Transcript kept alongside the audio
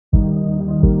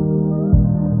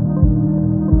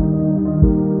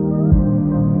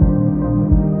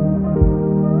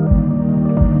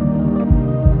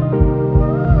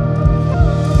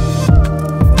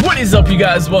up, you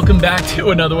guys? Welcome back to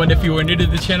another one. If you are new to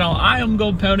the channel, I am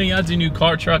Gold Pony. I do new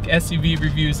car, truck, SUV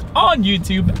reviews on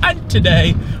YouTube, and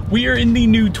today we are in the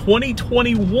new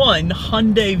 2021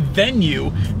 Hyundai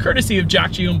Venue, courtesy of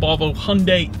Jack G and Volvo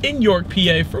Hyundai in York,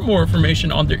 PA. For more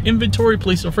information on their inventory,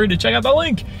 please feel free to check out the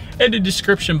link in the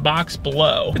description box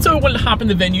below. And so I wanted to hop in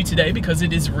the Venue today because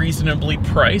it is reasonably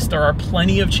priced. There are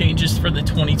plenty of changes for the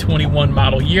 2021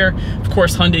 model year. Of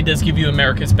course, Hyundai does give you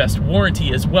America's best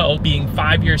warranty as well, being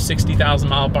 5 years, 60,000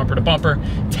 mile bumper to bumper,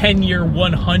 10-year,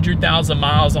 100,000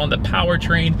 miles on the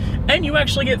powertrain, and you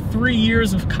actually get 3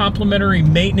 years of complimentary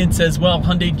maintenance as well.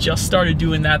 Hyundai just started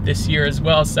doing that this year as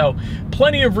well, so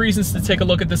plenty of reasons to take a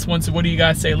look at this one. So what do you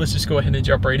guys say? Let's just go ahead and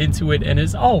jump right into it, and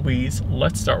as always,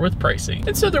 let's start with pricing.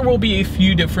 And so there will be a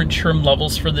few different trim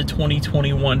levels for the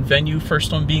 2021 Venue.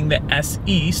 First one being the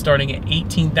SE, starting at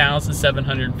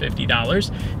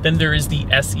 $18,750. Then there is the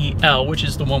SEL, which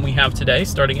is the one we have today,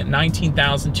 starting at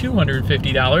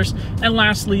 $19,250. And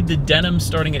lastly, the Denim,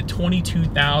 starting at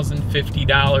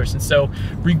 $22,050. And so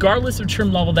regardless of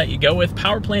trim level that you go with,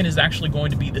 power plant is actually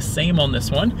going to be the same on this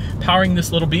one. Powering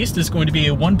this little beast is going to be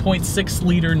a 1.6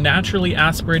 liter naturally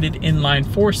aspirated inline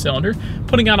 4-cylinder,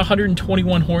 putting out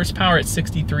 121 horsepower at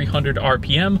 6,300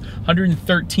 RPM,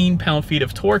 113 pound-feet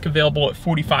of torque, available at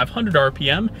 4,500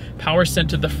 RPM. Power sent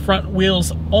to the front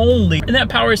wheels only, and that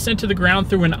power is sent to the ground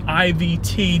through an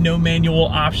IVT, no manual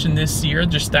option this year,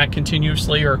 just that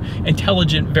continuously or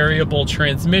intelligent variable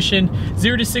transmission.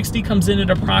 0 to 60 comes in at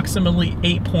approximately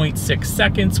 8.6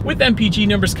 seconds, with MPG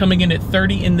numbers coming in at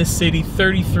 30 in the city,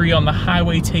 33 on the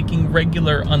highway, taking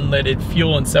regular unleaded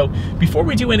fuel. And so before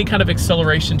we do any kind of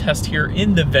acceleration test here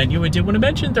in the Venue, I did want to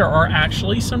mention there are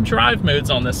actually some drive modes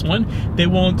on this one. They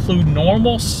will include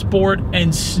normal, sport,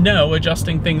 and snow,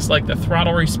 adjusting things like the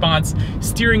throttle response,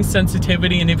 steering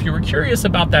sensitivity. And if you were curious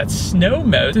about that snow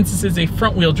mode, since this is a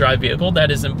front wheel drive vehicle,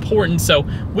 that is important. So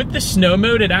with the snow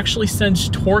mode, it actually sends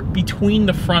torque between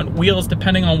the front wheels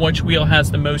depending on which wheel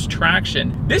has the most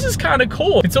traction. This is kind of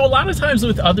cool. And so a lot of times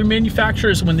with other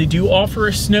manufacturers, when they do offer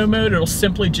a snow mode, it'll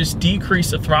simply just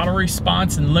decrease the throttle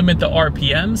response and limit the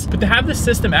RPMs. But to have the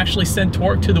system actually send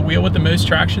torque to the wheel with the most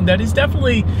traction, that is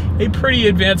definitely a pretty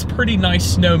advanced, pretty nice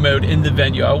snow mode in the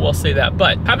Venue, I will say that.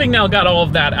 But having now got all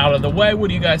of that out of the way, what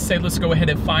do you guys say? Let's go ahead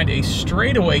and find a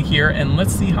straightaway here, and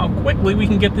let's see how quickly we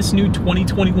can get this new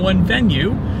 2021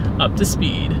 Venue up to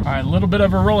speed. All right, a little bit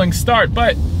of a rolling start,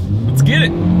 but let's get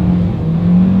it.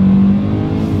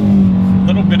 A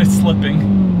little bit of slipping.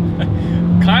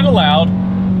 Kind of loud.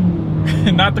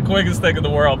 Not the quickest thing in the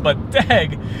world, but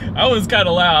dang, I was kind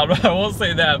of loud. I won't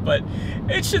say that, but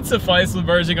it should suffice with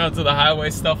merging onto the highway,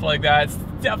 stuff like that. It's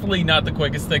definitely not the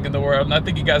quickest thing in the world, and I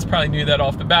think you guys probably knew that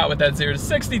off the bat with that 0 to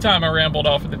 60 time I rambled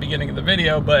off at the beginning of the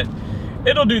video, but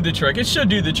it'll do the trick. It should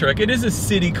do the trick. It is a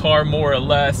city car, more or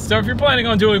less, so if you're planning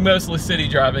on doing mostly city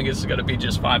driving, it's going to be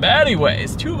just fine. But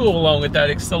anyways, to go along with that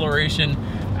acceleration,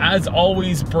 as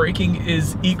always, braking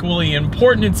is equally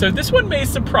important, and so this one may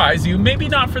surprise you, maybe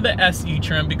not for the SE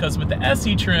trim, because with the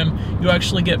SE trim, you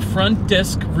actually get front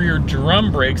disc rear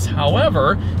drum brakes.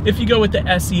 However, if you go with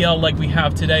the SEL like we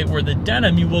have today, or the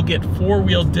Denim, you will get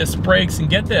 4-wheel disc brakes, and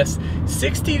get this,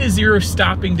 60 to 0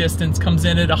 stopping distance comes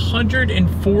in at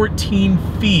 114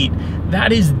 feet.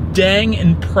 That is dang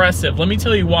impressive. Let me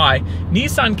tell you why.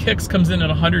 Nissan Kicks comes in at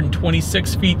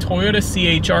 126 feet, Toyota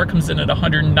CHR comes in at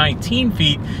 119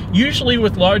 feet. Usually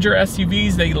with larger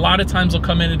SUVs, they a lot of times will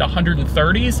come in at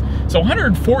 130s. So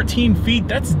 114 feet,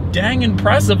 that's dang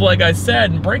impressive, like I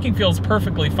said, and braking feels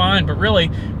perfectly fine. But really,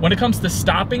 when it comes to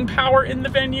stopping power in the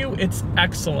Venue, it's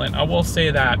excellent, I will say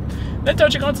that. Then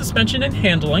touching on suspension and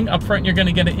handling, up front you're going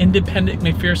to get an independent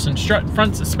McPherson strut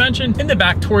front suspension, in the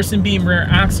back torsion beam rear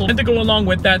axle, and to go along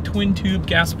with that, twin tube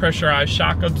gas pressurized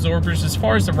shock absorbers. As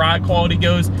far as the ride quality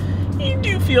goes, you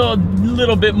do feel a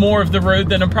little bit more of the road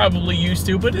than I'm probably used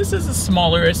to, but this is a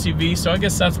smaller SUV, so I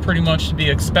guess that's pretty much to be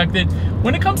expected.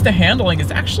 When it comes to handling,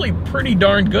 it's actually pretty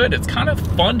darn good. It's kind of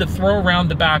fun to throw around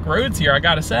the back roads here, I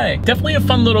gotta say. Definitely a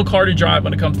fun little car to drive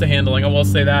when it comes to handling, I will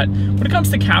say that. When it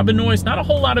comes to cabin noise, not a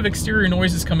whole lot of exterior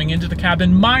noises coming into the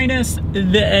cabin, minus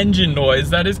the engine noise.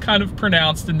 That is kind of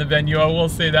pronounced in the Venue, I will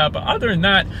say that, but other than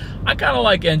that, I kind of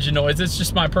like engine noise. It's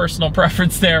just my personal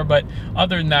preference there, but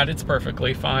other than that, it's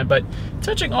perfectly fine. But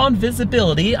touching on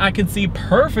visibility, I can see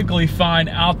perfectly fine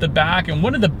out the back, and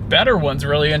one of the better ones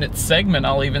really in its segment,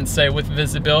 I'll even say, with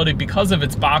visibility, because of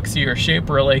its boxier shape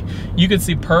really. You can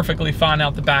see perfectly fine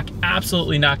out the back,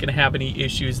 absolutely not going to have any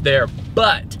issues there.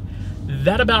 But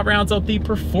that about rounds out the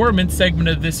performance segment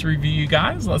of this review, you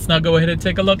guys. Let's now go ahead and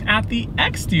take a look at the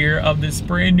exterior of this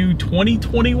brand new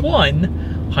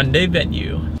 2021 Hyundai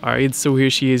Venue. All right, so here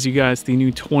she is, you guys, the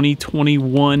new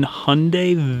 2021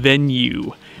 Hyundai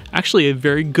Venue. Actually a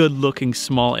very good looking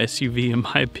small SUV in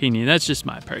my opinion. That's just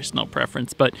my personal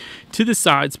preference. But to the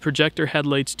sides, projector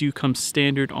headlights do come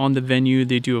standard on the Venue.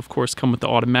 They do of course come with the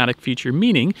automatic feature,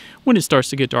 meaning when it starts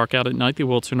to get dark out at night, they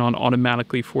will turn on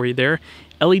automatically for you there.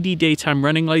 LED daytime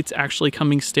running lights actually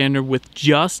coming standard with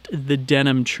just the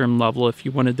denim trim level if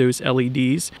you wanted those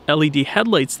LEDs. LED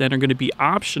headlights then are going to be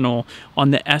optional on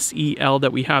the SEL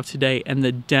that we have today and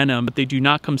the denim, but they do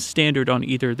not come standard on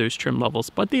either of those trim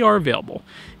levels, but they are available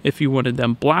if you wanted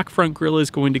them. Black front grille is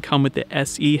going to come with the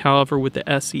SE, however with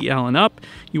the SEL and up,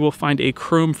 you will find a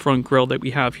chrome front grille that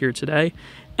we have here today.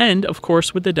 And of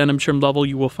course, with the denim trim level,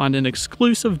 you will find an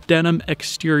exclusive denim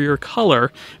exterior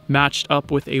color matched up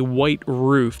with a white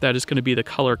roof. That is going to be the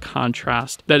color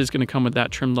contrast that is going to come with that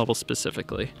trim level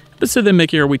specifically. But so then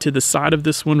making our way to the side of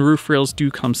this one, roof rails do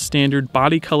come standard,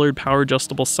 body colored power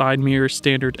adjustable side mirrors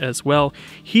standard as well.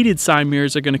 Heated side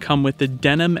mirrors are going to come with the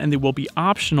denim and they will be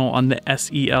optional on the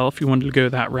SEL if you wanted to go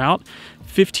that route.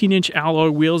 15-inch alloy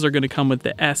wheels are going to come with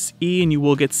the SE, and you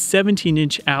will get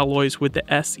 17-inch alloys with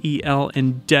the SEL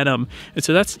and denim. And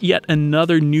so that's yet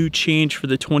another new change for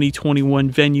the 2021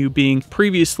 Venue, being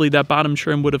previously that bottom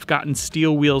trim would have gotten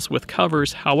steel wheels with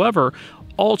covers. However,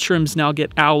 all trims now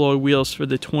get alloy wheels for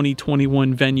the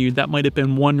 2021 Venue. That might have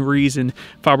been one reason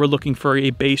if I were looking for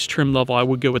a base trim level, I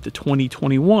would go with the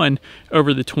 2021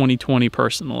 over the 2020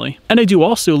 personally. And I do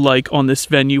also like on this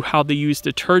Venue how they use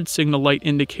the turn signal light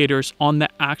indicators on the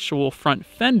actual front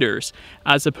fenders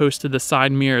as opposed to the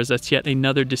side mirrors. That's yet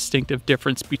another distinctive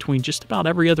difference between just about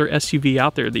every other SUV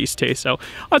out there these days. So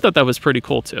I thought that was pretty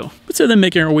cool too. But so then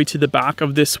making our way to the back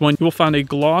of this one, you will find a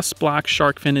gloss black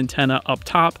shark fin antenna up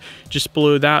top. Just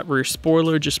below that, rear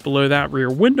spoiler. Just below that, rear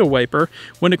window wiper.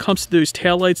 When it comes to those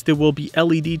taillights, there will be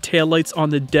LED taillights on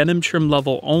the denim trim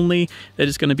level only. That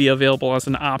is going to be available as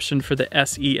an option for the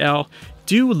SEL.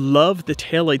 Do love the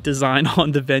taillight design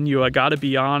on the Venue, I gotta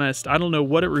be honest. I don't know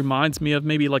what it reminds me of,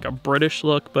 maybe like a British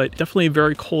look, but definitely a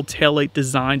very cool taillight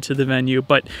design to the Venue.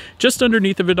 But just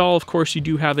underneath of it all, of course, you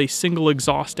do have a single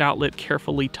exhaust outlet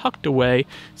carefully tucked away.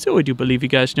 So I do believe you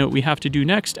guys know what we have to do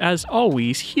next. As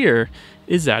always, here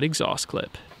is that exhaust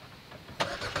clip.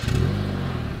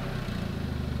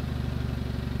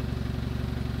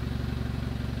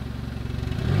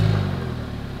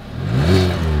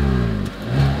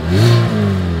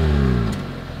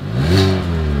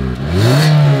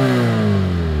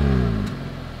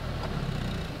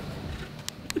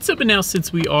 So but now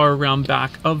since we are around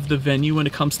back of the Venue, when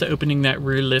it comes to opening that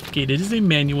rear lift gate, it is a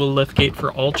manual lift gate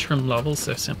for all trim levels,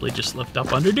 so simply just lift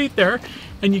up underneath there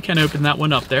and you can open that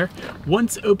one up there.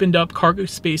 Once opened up, cargo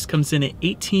space comes in at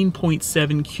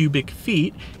 18.7 cubic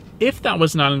feet. If that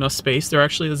was not enough space, there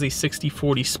actually is a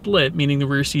 60-40 split, meaning the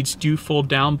rear seats do fold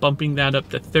down, bumping that up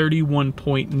to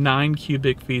 31.9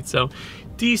 cubic feet. So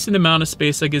decent amount of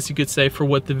space, I guess you could say, for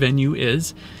what the Venue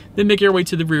is. Then make your way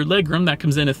to the rear legroom. That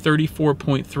comes in at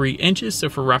 34.3 inches. So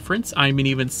for reference, I'm an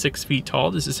even 6 feet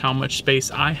tall. This is how much space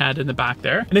I had in the back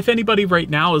there. And if anybody right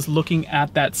now is looking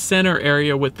at that center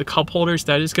area with the cup holders,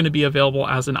 that is going to be available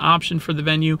as an option for the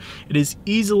Venue. It is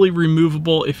easily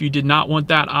removable if you did not want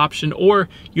that option, or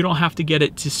you don't have to get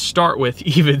it to start with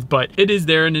even, but it is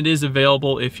there and it is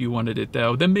available if you wanted it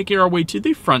though. Then making our way to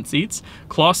the front seats.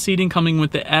 Cloth seating coming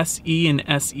with the SE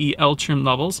and SEL trim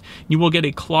levels. You will get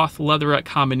a cloth leatherette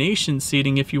combination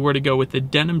seating if you were to go with the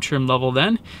denim trim level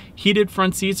then. Heated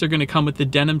front seats are going to come with the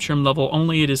denim trim level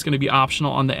only. It is going to be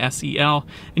optional on the SEL,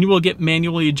 and you will get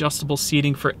manually adjustable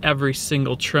seating for every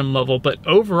single trim level. But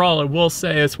overall, I will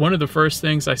say it's one of the first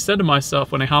things I said to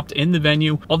myself when I hopped in the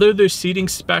Venue. Although those seating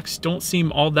specs don't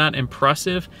seem all that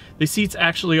impressive, the seats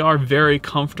actually are very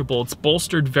comfortable. It's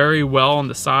bolstered very well on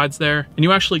the sides there, and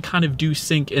you actually kind of do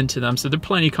sink into them, so they're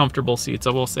plenty comfortable seats,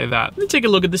 I will say that. Then take a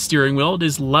look at the steering wheel. It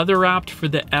is leather wrapped for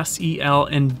the SEL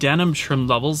and denim trim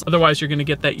levels. Otherwise, you're going to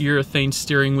get that urethane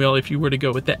steering wheel if you were to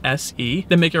go with the SE.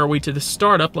 Then make our way to the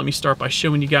startup. Let me start by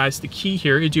showing you guys the key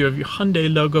here. You do have your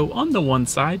Hyundai logo on the one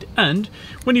side, and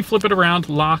when you flip it around,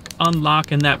 lock,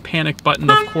 unlock, and that panic button,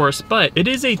 of course. But it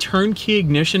is a turnkey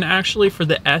ignition actually for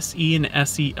the SE and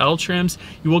SEL trims.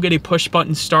 You will get a push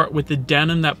button start with the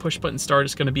denim. That push button start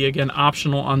is going to be again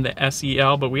optional on the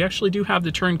SEL, but we actually do have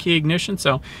the turnkey ignition information.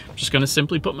 So I'm just going to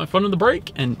simply put my foot on the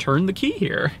brake and turn the key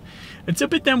here. And so,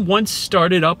 but then once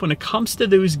started up, when it comes to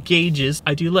those gauges,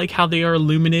 I do like how they are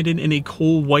illuminated in a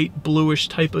cool white bluish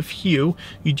type of hue.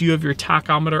 You do have your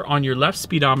tachometer on your left,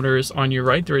 speedometer is on your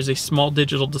right. There is a small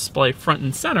digital display front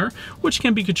and center, which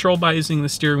can be controlled by using the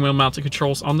steering wheel mounted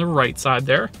controls on the right side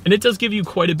there. And it does give you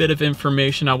quite a bit of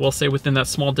information, I will say, within that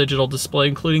small digital display,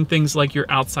 including things like your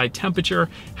outside temperature,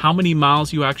 how many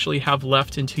miles you actually have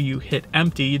left until you hit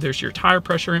empty. There's your tire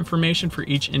pressure information for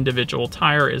each individual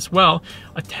tire as well.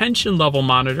 A tension level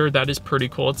monitor, that is pretty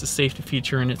cool. It's a safety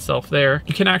feature in itself there.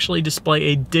 You can actually display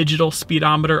a digital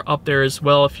speedometer up there as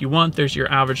well if you want. There's your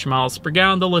average miles per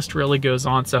gallon. The list really goes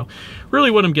on. So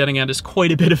really what I'm getting at is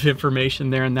quite a bit of information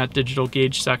there in that digital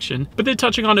gauge section. But then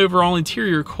touching on overall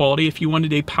interior quality, if you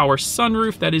wanted a power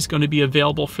sunroof, that is going to be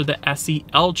available for the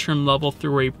SEL trim level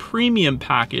through a premium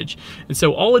package. And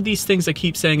so all of these things I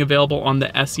keep saying available on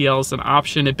the SEL is an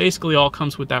option. It basically all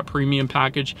comes with that premium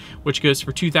package, which goes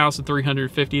for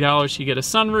 $2,350. You get a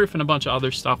sunroof and a bunch of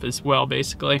other stuff as well,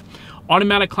 basically.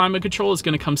 Automatic climate control is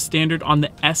going to come standard on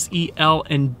the SEL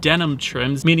and denim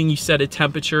trims, meaning you set a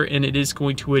temperature and it is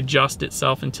going to adjust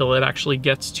itself until it actually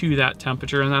gets to that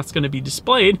temperature, and that's going to be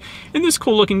displayed in this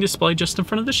cool looking display just in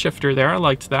front of the shifter there. I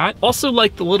liked that. Also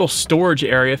like the little storage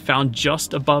area found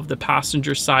just above the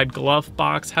passenger side glove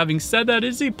box. Having said that, it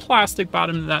is a plastic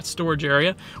bottom to that storage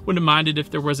area. Wouldn't have minded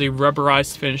if there was a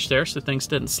rubberized finish there so things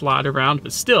didn't slide around,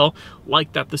 but still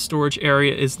like that the storage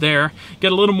area is there.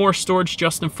 Get a little more storage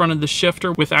just in front of the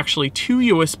shifter with actually 2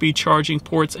 USB charging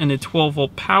ports and a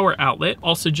 12-volt power outlet.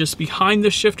 Also just behind the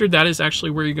shifter, that is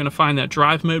actually where you're going to find that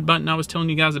drive mode button I was telling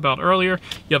you guys about earlier.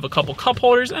 You have a couple cup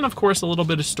holders and of course a little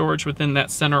bit of storage within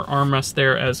that center armrest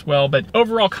there as well. But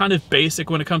overall kind of basic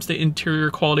when it comes to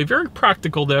interior quality. Very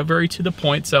practical though, very to the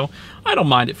point, so I don't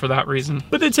mind it for that reason.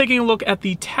 But then taking a look at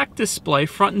the tech display,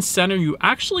 front and center, you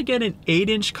actually get an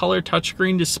 8-inch color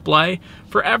touchscreen display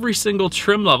for every single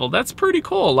trim level. That's pretty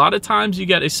cool. A lot of times you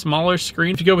get a smaller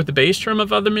screen if you go with the base trim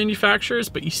of other manufacturers,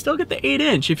 but you still get the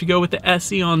 8-inch if you go with the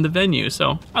SE on the Venue,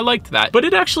 so I liked that. But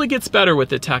it actually gets better with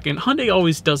the tech, and Hyundai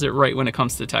always does it right when it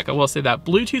comes to tech. I will say that.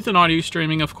 Bluetooth and audio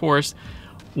streaming, of course.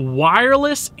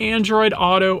 Wireless Android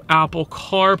Auto Apple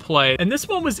CarPlay, and this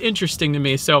one was interesting to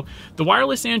me. So the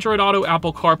wireless Android Auto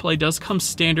Apple CarPlay does come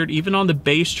standard even on the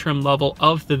base trim level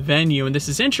of the Venue, and this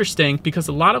is interesting because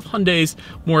a lot of Hyundai's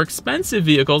more expensive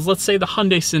vehicles, let's say the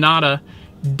Hyundai Sonata,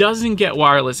 doesn't get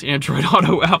wireless Android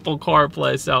Auto Apple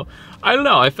CarPlay. So I don't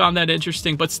know, I found that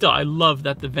interesting, but still I love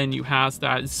that the Venue has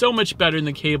that. It's so much better than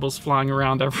the cables flying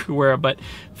around everywhere. But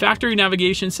factory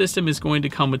navigation system is going to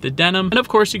come with the denim, and of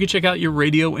course you can check out your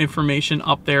radio information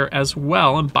up there as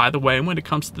well. And by the way, when it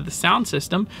comes to the sound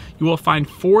system, you will find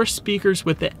 4 speakers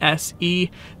with the SE,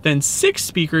 then 6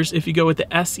 speakers if you go with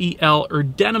the SEL or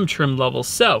denim trim level.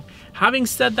 So having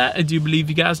said that, I do believe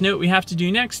you guys know what we have to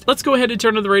do next. Let's go ahead and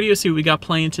turn to the radio, see what we got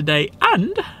playing today,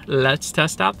 and let's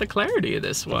test out the clarity of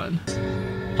this one.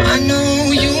 I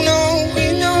know, you know,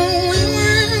 we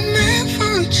were meant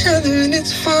for each other and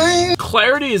it's fine.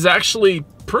 Clarity is actually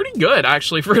pretty good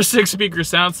actually for a 6-speaker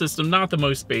sound system. Not the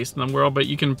most bass in the world, but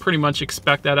you can pretty much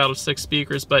expect that out of 6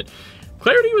 speakers. But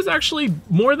clarity was actually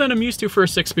more than I'm used to for a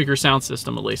 6-speaker sound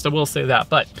system, at least. I will say that.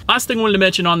 But last thing I wanted to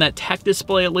mention on that tech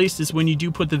display, at least, is when you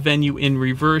do put the Venue in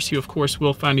reverse, you of course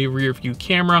will find a rear view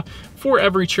camera for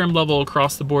every trim level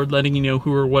across the board, letting you know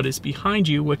who or what is behind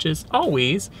you, which is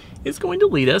always is going to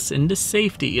lead us into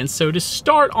safety. And so to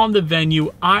start on the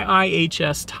Venue,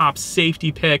 IIHS top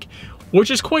safety pick, which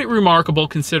is quite remarkable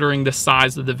considering the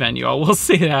size of the Venue, I will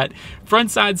say that. Front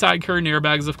side curtain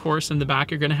airbags, of course. In the back,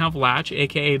 you're going to have latch,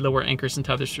 aka lower anchors and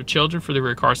tethers for children for the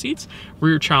rear car seats.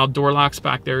 Rear child door locks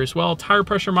back there as well. Tire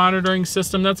pressure monitoring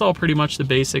system, that's all pretty much the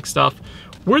basic stuff.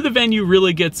 Where the Venue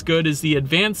really gets good is the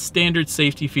advanced standard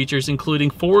safety features,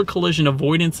 including forward collision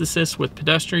avoidance assist with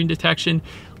pedestrian detection,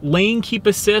 lane keep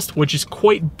assist, which is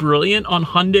quite brilliant on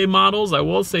Hyundai models, I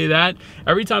will say that.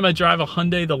 Every time I drive a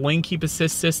Hyundai, the lane keep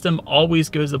assist system always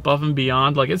goes above and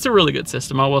beyond. Like, it's a really good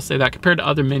system, I will say that, compared to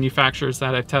other manufacturers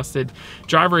that I've tested.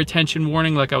 Driver attention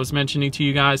warning, like I was mentioning to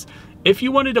you guys. If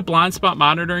you wanted a blind spot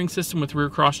monitoring system with rear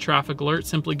cross traffic alert,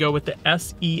 simply go with the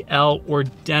SEL or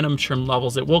denim trim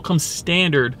levels. It will come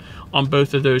standard on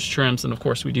both of those trims, and of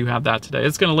course we do have that today.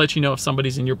 It's going to let you know if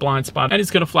somebody's in your blind spot, and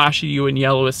it's going to flash at you in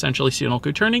yellow essentially so you don't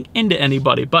go turning into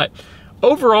anybody. But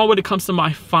overall, when it comes to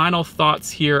my final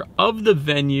thoughts here of the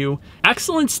Venue,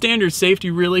 excellent standard safety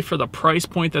really for the price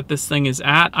point that this thing is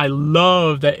at. I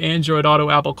love that Android Auto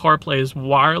Apple CarPlay is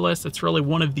wireless. It's really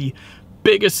one of the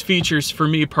biggest features for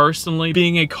me personally,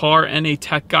 being a car and a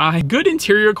tech guy. Good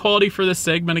interior quality for this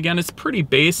segment. Again, it's pretty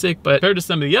basic, but compared to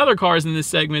some of the other cars in this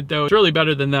segment though, it's really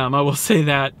better than them, I will say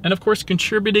that. And of course,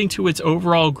 contributing to its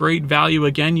overall great value,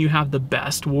 again, you have the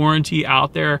best warranty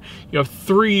out there. You have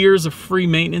 3 years of free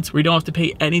maintenance where you don't have to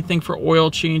pay anything for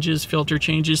oil changes, filter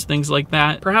changes, things like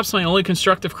that. Perhaps my only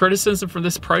constructive criticism for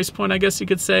this price point, I guess you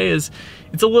could say, is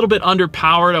it's a little bit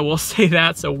underpowered, I will say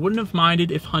that. So wouldn't have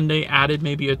minded if Hyundai added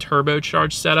maybe a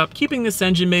turbocharged setup, keeping this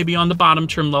engine maybe on the bottom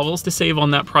trim levels to save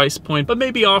on that price point, but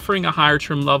maybe offering a higher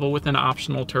trim level with an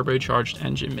optional turbocharged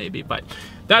engine maybe. But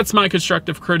that's my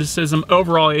constructive criticism.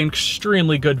 Overall, an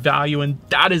extremely good value, and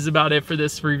that is about it for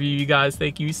this review, you guys.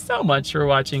 Thank you so much for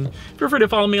watching. Feel free to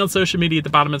follow me on social media at the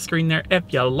bottom of the screen there. If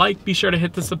you like, be sure to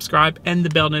hit the subscribe and the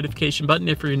bell notification button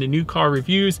if you're into new car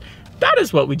reviews. That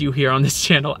is what we do here on this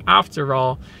channel, after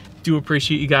all. Do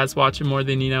appreciate you guys watching more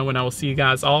than you know, and I will see you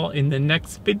guys all in the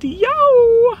next video.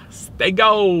 Stay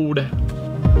gold.